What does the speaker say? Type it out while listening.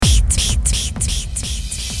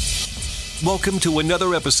Welcome to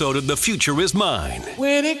another episode of The Future Is Mine.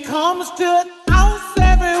 When it comes to the house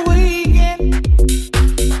every weekend.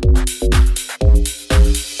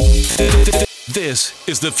 This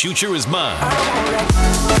is The Future Is Mine.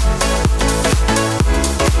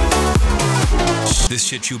 This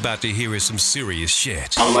shit you about to hear is some serious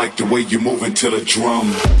shit. I like the way you moving to the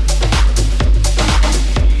drum.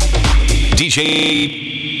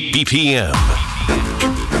 DJ BPM.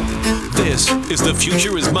 This is The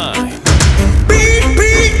Future Is Mine.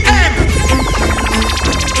 BPM.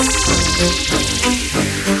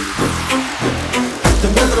 Te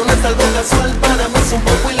encuentro no es algo casual, para mí es un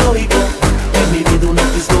poco ilógico. En mi vida un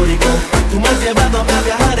acto histórico. Tú me has llevado a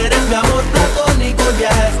viajar, eres mi amor platónico. El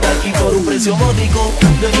viaje está aquí por un precio módico.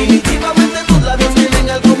 Definitivamente tus labios tienen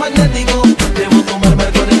algo magnético. Debo tomarme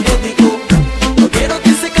algo energético. No quiero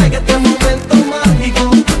que se caiga este momento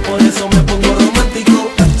mágico. Por eso me pongo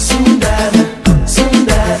romántico. Sundada,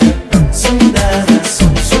 sundada, sundada,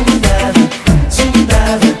 sundada,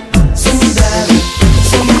 sundada, sundada,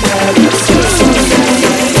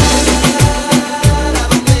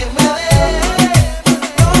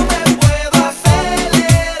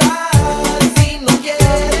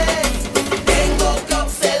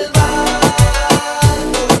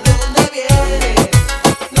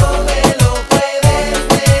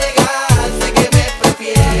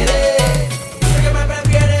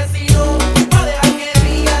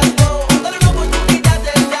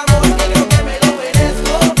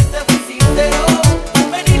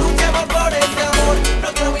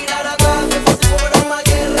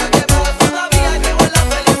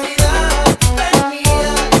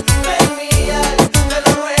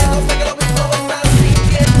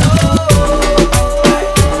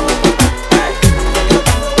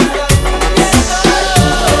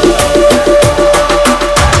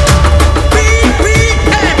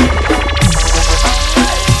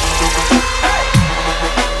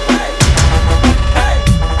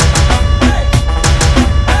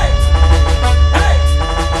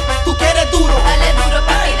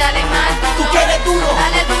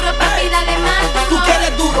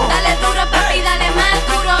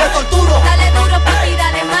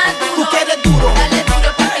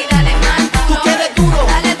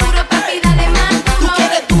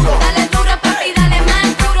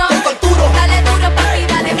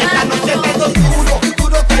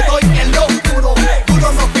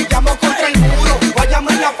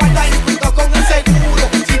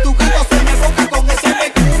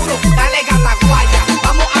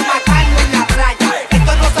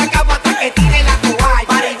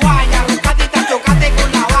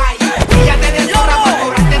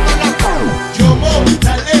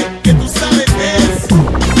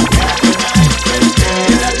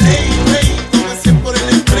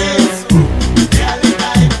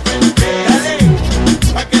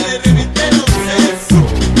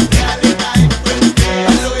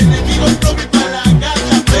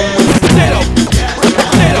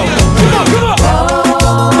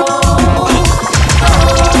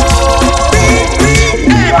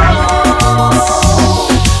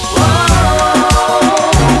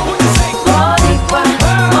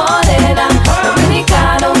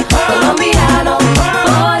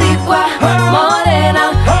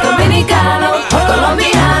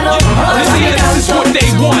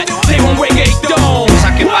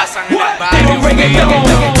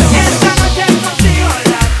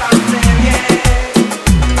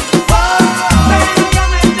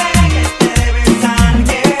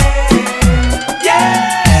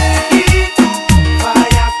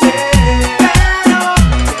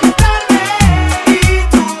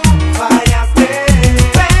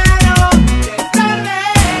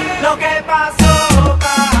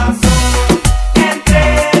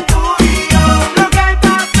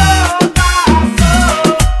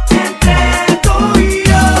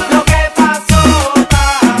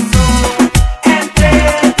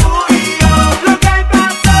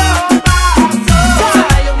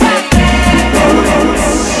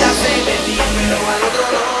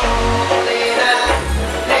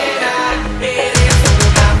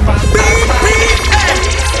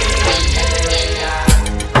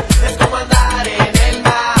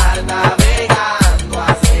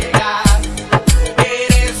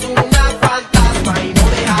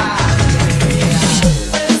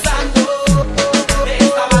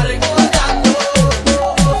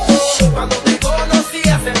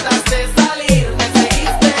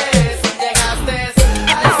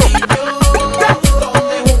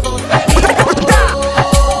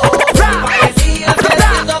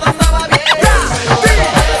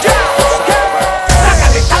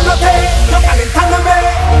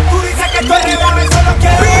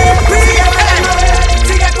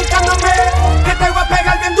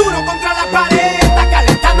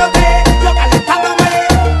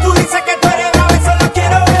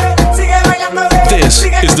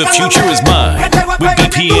 future is mine with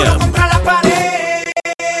BPM.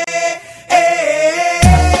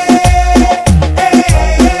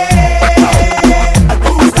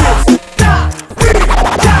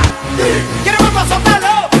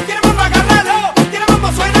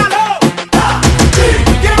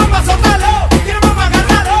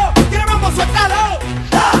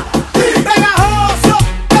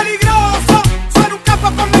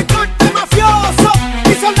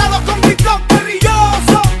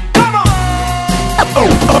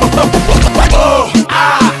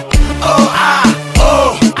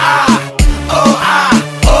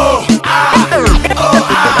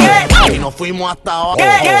 Fuimos hasta abajo.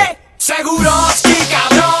 ¿Qué? Seguroski,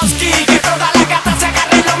 cabroski, que todas las gatas se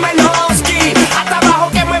agarren los meloski. Hasta abajo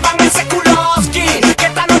que muevan ese culoski, que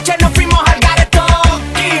esta noche nos fuimos al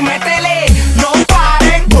garetoski. Métele, no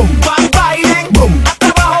paren, bailen, hasta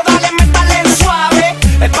abajo dale, métale suave.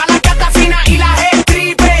 Es pa' la gata fina y la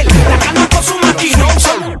stripper, la canta con su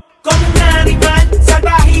maquinón. Como un animal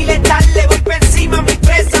salvaje y letal, le voy por encima mi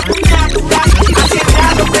presa muy natural. Así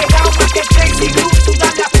entrado, pegado pa' que Tracy Blue suda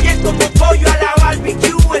la piel como pollo a la barbecue.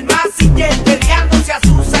 El masiller peleándose a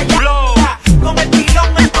su sayata, con el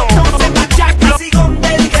pilón el botón se machaca. Sigón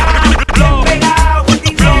del gran, bien pegado, el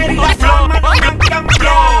dinero y la fama no me han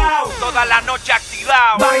cambiado. Toda la noche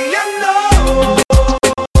activado, bailando.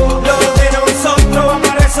 Lo de nosotros vamos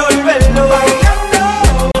a resolverlo. Bailando,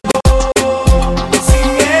 sin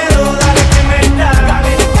miedo, dale que me da.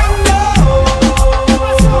 Calentando,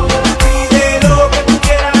 pide lo que tú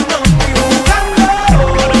quieras, no estoy jugando.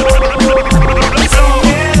 Sin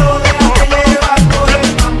miedo, déjate llevar por el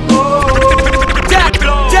mambo.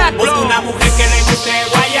 Busca una mujer que le guste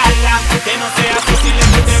guayarla, que no sea difícil, le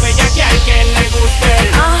guste bellaquear, que le guste.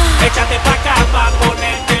 Échate pa' acá pa'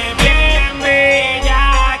 ponerte bien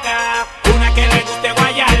bellaca. Una que le guste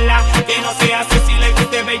guayarla, que no sea difícil, le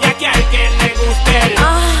guste bellaquear, que le guste.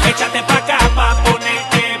 Échate pa' acá pa'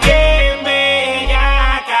 ponerte bien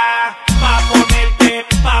bellaca. Pa' ponerte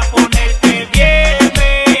bien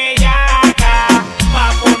bellaca.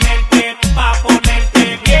 Pa' ponerte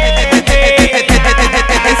bien bellaca.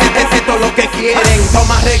 Esto es lo que quieren,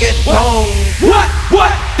 toma reggaetón.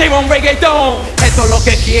 What? They want reggaeton. Esto es lo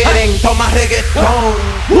que quieren, toma reggaetón.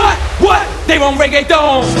 What? They want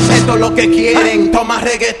reggaeton. Esto es lo que quieren, toma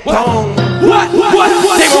reggaetón. What?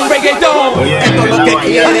 They want reggaeton. Esto es lo que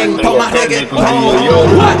quieren, toma reggaetón.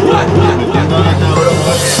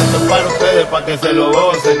 Esto es para ustedes, pa' que se lo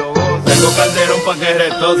gocen. Tengo calderón pa' que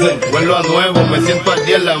retocen. Vuelvo a nuevo, me siento al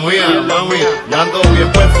día en la mía, mami. Ya ando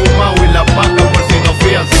bien perfumado y la paca por si no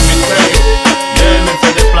fían sin misterio.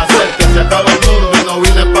 Llénense de placer, que se acaba el mundo y no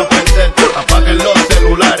vine pa' perder. Apaguen los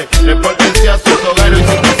celulares, repórtense a sus hogares y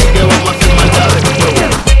si que vamos a hacer maldades.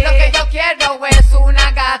 Lo que yo quiero es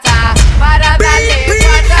una gata para darle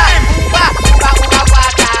guata, uva,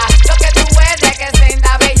 guata. Lo que tú eres que es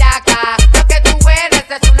senda bellaca. Lo que tú eres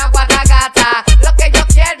es una guata gata. Lo que yo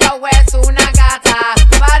quiero es una gata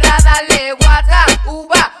para darle guata,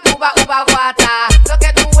 uva, guata. Lo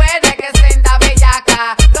que tú eres que es senda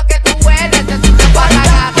bellaca. Lo que tú eres es una guata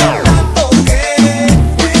gata.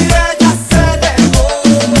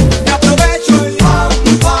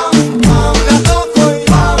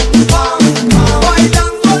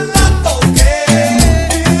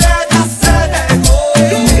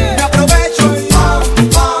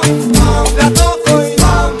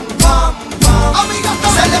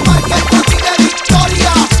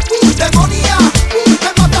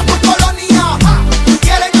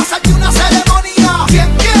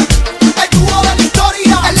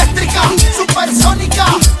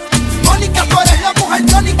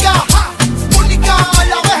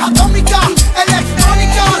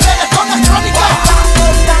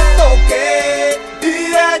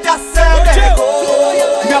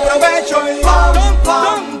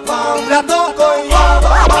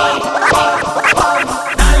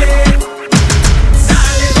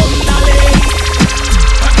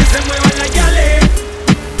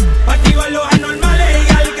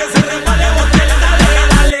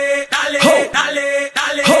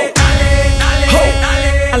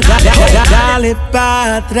 Dale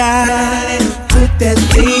pa' atrás, put that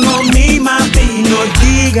thing on me, mami, no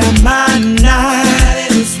diga más nada.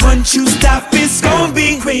 Cause once you stop, it's gon'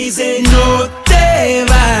 be crazy. No te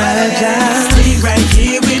vayas, stay right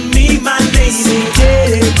here with me, my lady.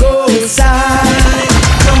 Quiere gozar,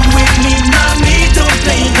 come with me, mami, don't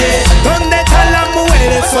play it. ¿Dónde están las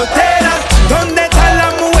mujeres solteras? ¿Dónde están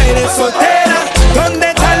las mujeres solteras? ¿Dónde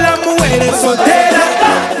están las mujeres solteras?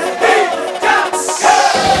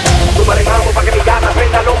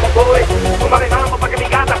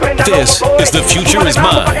 This is The Future Is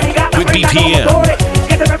Mine with BPM.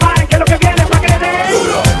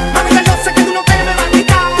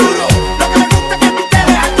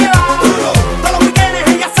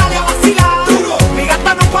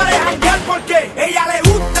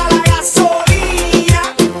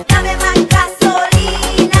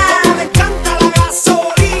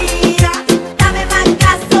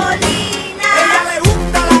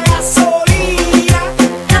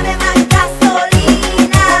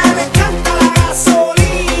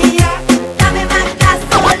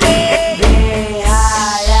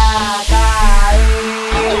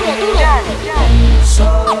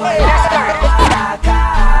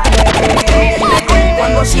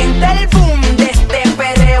 Cuando siente el boom de este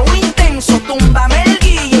perreo intenso, túmbame el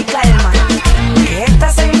guille y calma. Que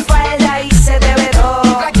estás en falda y se te ve todo.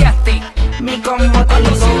 Mi combo te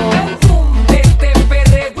Cuando siente el boom de este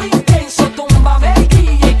perreo intenso, túmbame el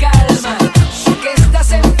guille y calma. Que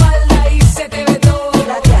estás en falda y se te ve todo.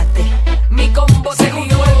 Mi combo se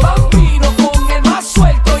lió el bambino con el más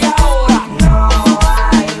suelto y ahora no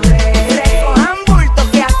hay break. Recojan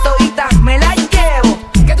bulto que a toditas me las llevo.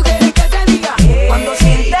 ¿qué tú quieres que te diga? Cuando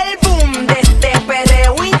siente el boom de este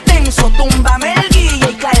perreo intenso, túmbame el guille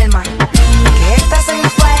y calma. Que estás en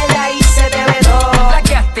falda y se te ve todo.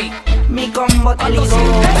 Mi combo te Cuando ligó.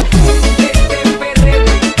 siente el boom de este perreo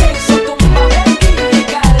intenso, túmbame el guille y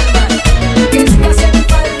calma. Que estás en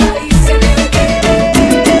falda y se te ve todo.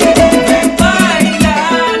 Ven,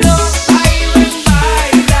 bailalo, ay, ven,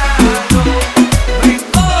 bailalo. Ven,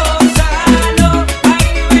 gózalo, ay,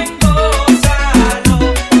 ven, gózalo.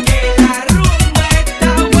 Que la rumba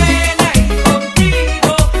está buena y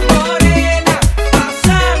contigo, morena, pa'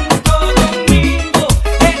 Santo Domingo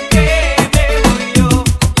es que me voy yo.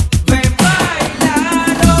 Ven,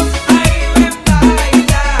 bailalo, ay, ven,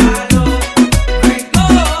 bailalo. Ven,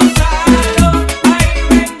 gózalo, ay,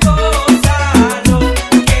 ven, gózalo.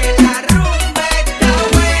 Que la rumba está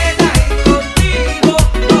buena y contigo,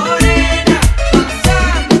 morena, pa'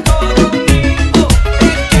 Santo Domingo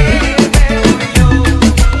es que me voy yo.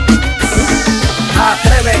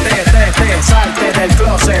 Atrévete, salte del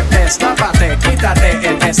closet, destápate, quítate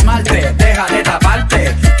el esmalte, deja de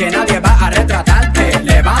taparte, que nadie va a retratarte.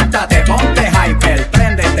 Levántate, ponte hyper,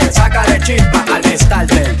 préndete, sácale chispa al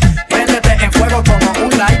starter. Préndete en fuego como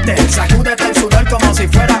un lighter, sacúdete el sudor como si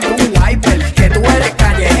fuera un wiper. Que tú eres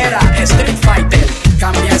callejera, street fighter.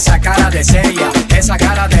 Cambia esa cara de seria, esa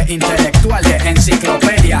cara de intelectual, de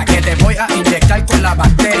enciclopedia. Que te voy a inyectar con la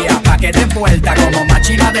bacteria, pa' que des vuelta como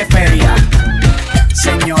machina de feria.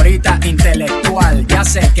 Señorita intelectual, ya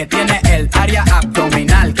sé que tiene el área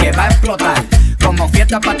abdominal que va a explotar como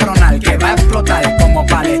fiesta patronal, que va a explotar como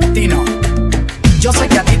palestino. Yo sé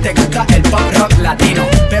que a ti te gusta el pop rock latino,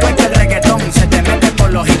 pero es que el reggaetón se te mete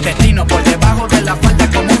por los intestinos, por debajo de la falda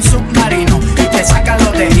como un submarino, y te saca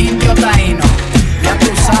lo de indio taíno. Ya tú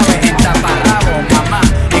sabes, en taparrabo, mamá,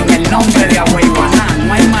 en el nombre de Agua Iguaná,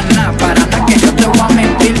 no hay más nada, para nada que yo te voy a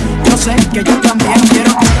mentir. Yo sé que yo también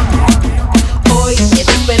quiero. Hoy he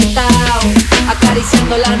despertado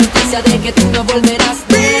acariciando la noticia de que tú no volverás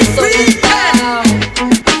desorientado,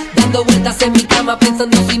 dando vueltas en mi cama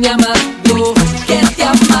pensando si me amas. Yo que te he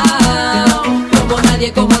amado como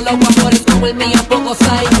nadie, como los amores como el mío pocos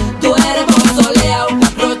hay. Tú eres soleado,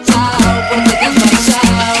 rochao, porque te has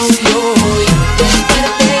marchado. Y hoy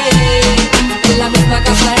desperté en la misma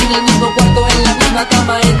casa, en el mismo cuarto, en la misma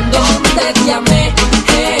cama en donde te amé.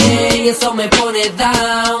 Hey, eso me pone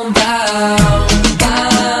down, down,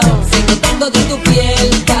 down. Si no tengo de tu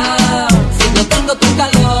piel, down. Si no tengo tu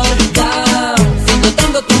calor, down. Si no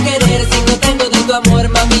tengo tu querer, si no tengo de tu amor,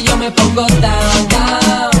 mami, yo me pongo down,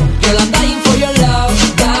 down. Girl, I'm dying for your love,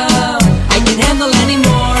 down. I can't handle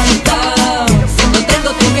anymore, down. Si no tengo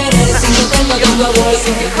tu querer, si no tengo de tu amor,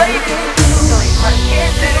 si te Soy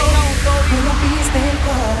paquete, me rompiste el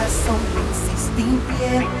corazón, me hiciste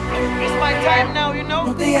infiel. It's my time now, you know.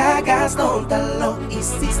 No te hagas tonta, lo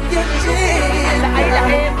hiciste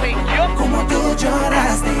ayer. Como tú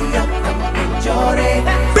lloraste, yo también lloré.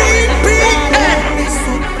 No te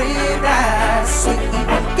sufrirás, soy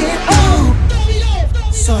igual que tú.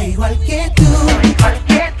 Soy igual que tú.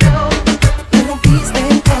 Me rompiste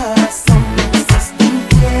el corazón, me hiciste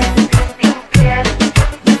infiel.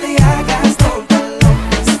 No te hagas tonta, lo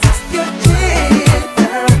hiciste ayer.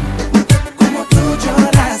 Como tú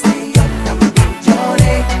lloraste, yo también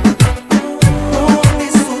lloré. No te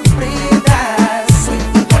sufrirás, soy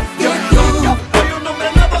igual que tú. Hoy un hombre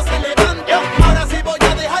nuevo se levanta. Ahora sí voy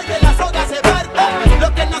a dejar que la soga se parta. Lo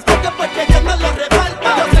que nos toque pues que Dios nos lo reparta.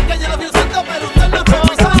 Yo sé que yo lo vi usando, pero usted no fue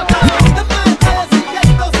mi santa. Es más de decir que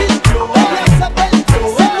esto sí. Ella se perdió,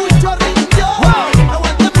 sin mucho rindió.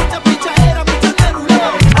 Aguanté mucha pichadera, mucho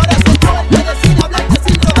neruleo. Ahora soy yo el que decide hablarte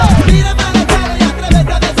sin robar. Mírame a la cara y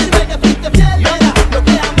atrévete a decirme que fuiste fiel. Mira, lo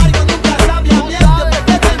que es amargo nunca sabía miel. Desde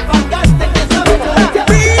que te enfangaste, que sabes llorar.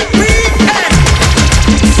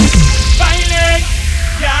 Bailen,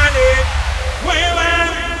 llalen, muevan,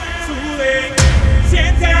 suden,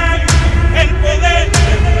 sientan el poder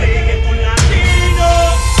del reggaetón latino.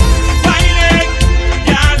 Bailen,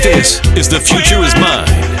 llalen, This is The Future Is Mine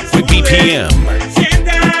with BPM.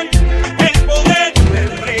 sientan el poder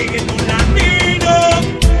del reggaetón latino.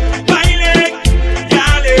 Bailen,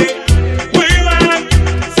 llalen, muevan,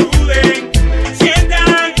 suden, sientan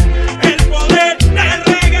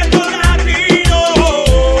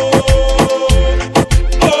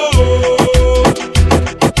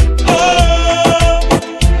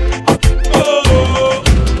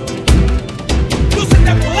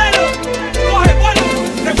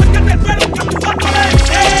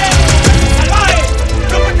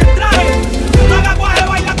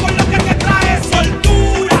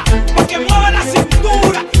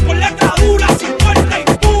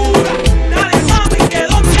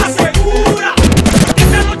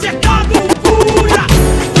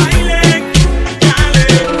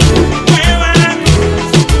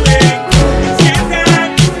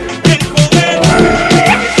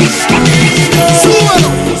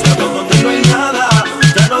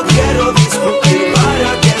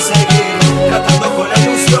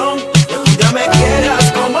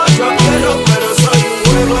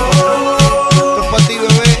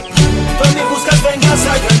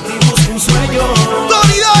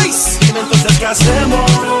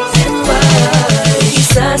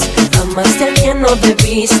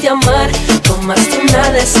debiste amar. Tomaste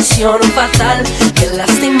una decisión fatal, te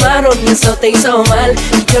lastimaron y eso te hizo mal.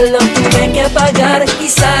 Y yo lo tuve que pagar.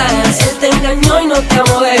 Quizás él te engañó y no te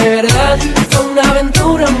amó de verdad. Fue una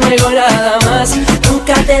aventura, un juego nada más.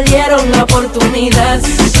 Nunca te dieron la oportunidad.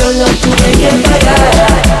 Yo lo tuve que pagar.